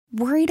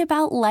Worried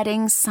about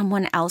letting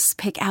someone else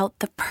pick out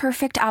the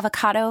perfect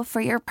avocado for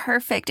your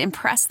perfect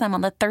impress them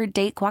on the third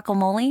date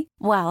guacamole?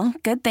 Well,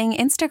 good thing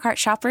Instacart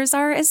shoppers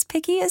are as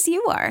picky as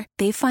you are.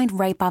 They find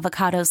ripe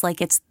avocados like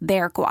it's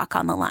their guac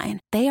on the line.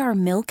 They are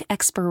milk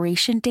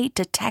expiration date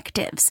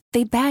detectives.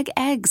 They bag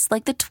eggs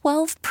like the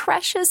 12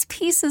 precious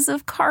pieces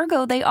of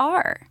cargo they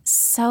are.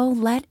 So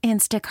let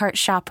Instacart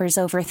shoppers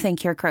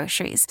overthink your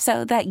groceries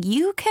so that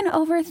you can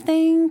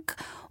overthink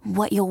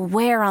what you'll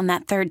wear on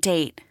that third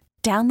date.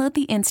 Download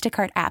the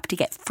Instacart app to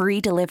get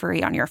free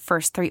delivery on your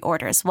first 3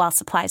 orders while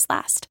supplies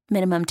last.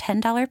 Minimum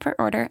 $10 per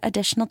order.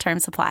 Additional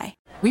terms apply.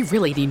 We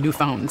really need new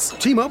phones.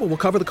 T-Mobile will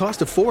cover the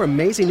cost of 4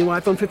 amazing new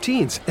iPhone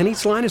 15s, and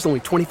each line is only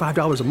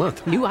 $25 a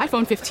month. New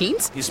iPhone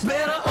 15s? It's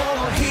better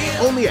over here.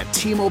 Only at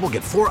T-Mobile,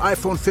 get 4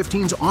 iPhone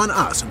 15s on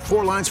us and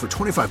 4 lines for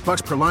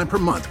 $25 per line per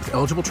month with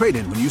eligible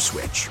trade-in when you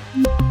switch.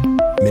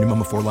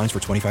 Minimum of 4 lines for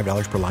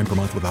 $25 per line per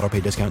month with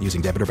autopay discount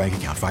using debit or bank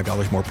account.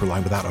 $5 more per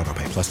line without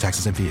autopay, plus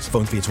taxes and fees.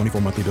 Phone fee at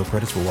 24 monthly bill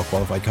credits for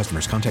well-qualified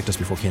customers. Contact us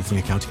before canceling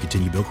account to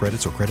continue bill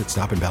credits or credit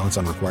stop and balance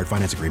on required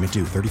finance agreement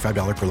due.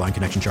 $35 per line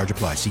connection charge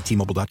applies. See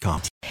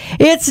T-Mobile.com.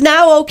 It's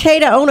now okay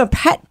to own a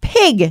pet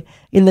pig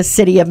in the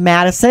city of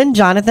Madison.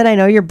 Jonathan, I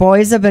know your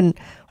boys have been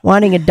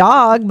wanting a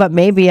dog, but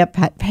maybe a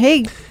pet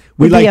pig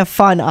would be a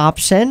fun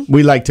option.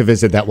 We like to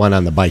visit that one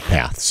on the bike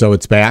path, so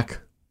it's back.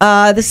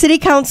 The city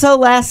council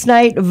last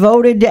night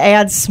voted to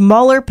add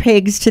smaller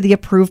pigs to the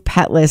approved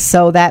pet list.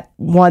 So that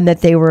one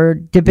that they were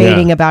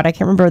debating about, I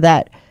can't remember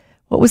that.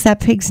 What was that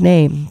pig's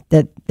name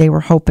that they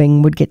were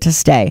hoping would get to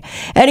stay?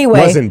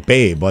 Anyway. It wasn't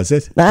Babe, was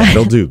it?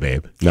 That'll do,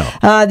 Babe. No.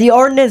 The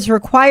ordinance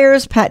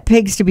requires pet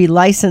pigs to be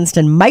licensed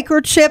and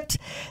microchipped.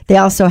 They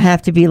also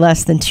have to be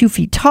less than 2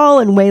 feet tall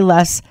and weigh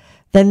less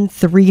than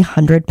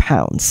 300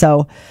 pounds.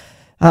 So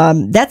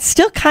that's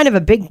still kind of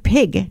a big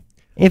pig.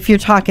 If you're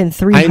talking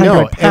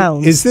 300 pounds.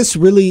 And is this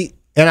really,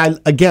 and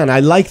I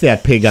like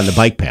that pig on the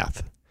bike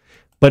path,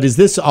 but is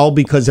this all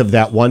because of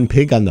that one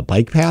pig on the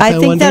bike path? I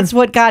think that's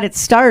what got it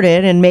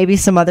started, and maybe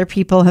some other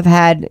people have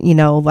had,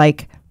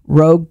 like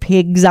rogue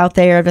pigs out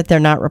there that they're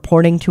not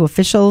reporting to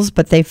officials,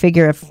 but they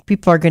figure if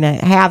people are going to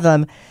have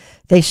them,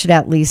 they should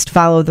at least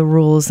follow the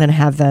rules and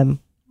have them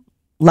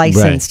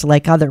licensed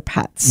like other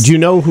pets. Do you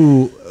know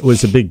who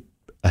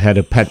had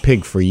a pet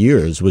pig for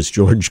years was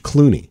George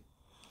Clooney?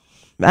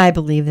 I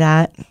believe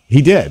that.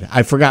 He did.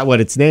 I forgot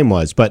what its name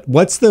was, but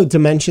what's the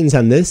dimensions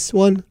on this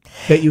one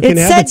that you can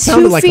have? Said it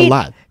sounded like a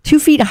lot. 2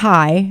 feet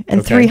high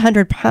and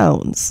 300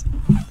 pounds.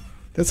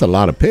 That's a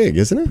lot of pig,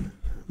 isn't it?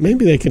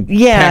 Maybe they can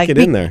pack it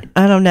in there.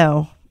 I don't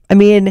know. I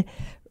mean,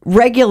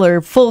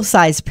 regular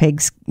full-size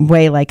pigs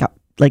weigh like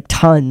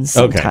tons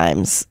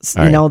sometimes.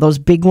 Okay. Those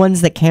big ones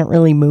that can't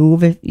really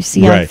move if you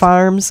see on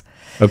farms.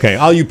 Okay,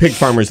 all you pig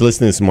farmers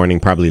listening this morning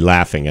probably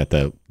laughing at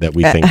that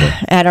we think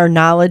at our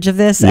knowledge of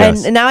this.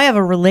 Yes. And now I have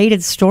a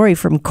related story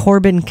from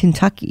Corbin,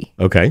 Kentucky.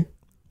 Okay.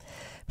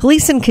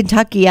 Police in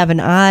Kentucky have an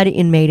odd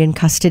inmate in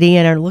custody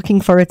and are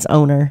looking for its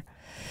owner.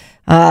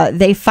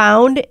 They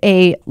found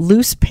a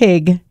loose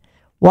pig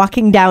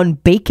walking down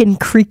Bacon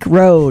Creek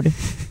Road.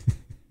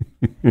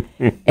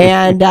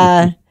 And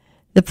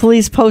the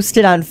police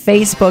posted on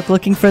Facebook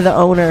looking for the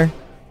owner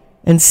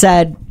and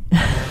said,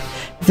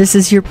 "If this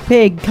is your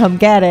pig, come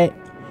get it.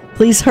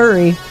 Please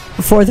hurry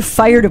before the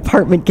fire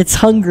department gets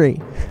hungry."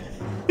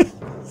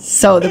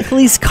 So the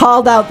police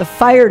called out the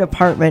fire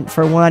department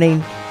for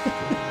wanting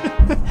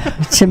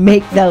to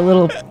make that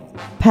little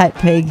pet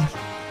pig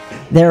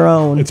their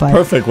own. It's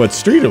perfect what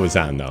street it was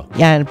on, though.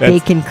 Yeah,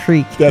 Bacon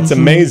Creek. That's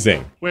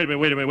amazing. Wait a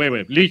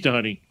minute. Lisa,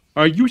 honey,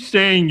 are you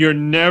saying you're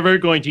never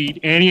going to eat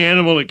any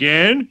animal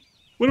again?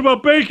 What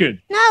about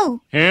bacon?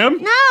 No. Ham?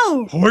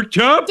 No. Pork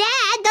chop?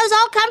 Dad, those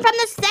all come from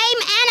the same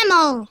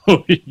animal.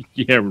 Oh,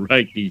 yeah,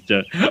 right,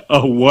 Lisa.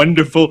 A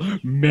wonderful,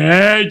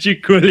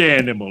 magical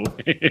animal.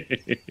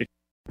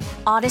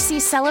 Odyssey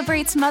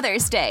celebrates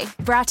Mother's Day,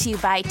 brought to you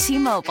by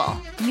T-Mobile.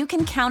 You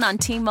can count on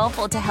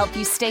T-Mobile to help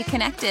you stay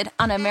connected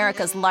on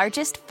America's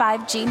largest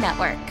 5G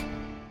network.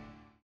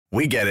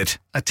 We get it.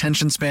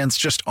 Attention spans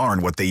just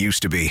aren't what they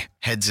used to be.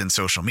 Heads in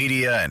social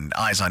media and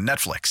eyes on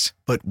Netflix.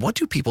 But what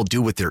do people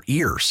do with their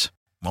ears?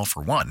 Well,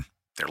 for one,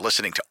 they're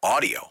listening to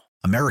audio.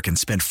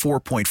 Americans spend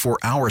 4.4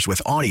 hours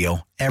with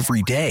audio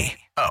every day.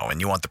 Oh,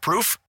 and you want the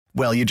proof?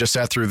 Well, you just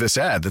sat through this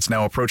ad that's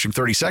now approaching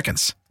 30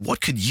 seconds.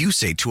 What could you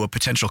say to a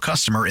potential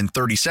customer in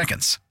 30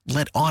 seconds?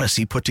 Let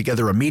Odyssey put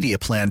together a media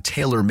plan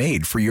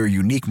tailor-made for your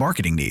unique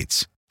marketing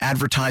needs.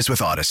 Advertise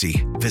with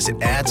Odyssey.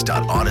 Visit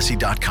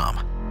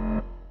ads.odyssey.com.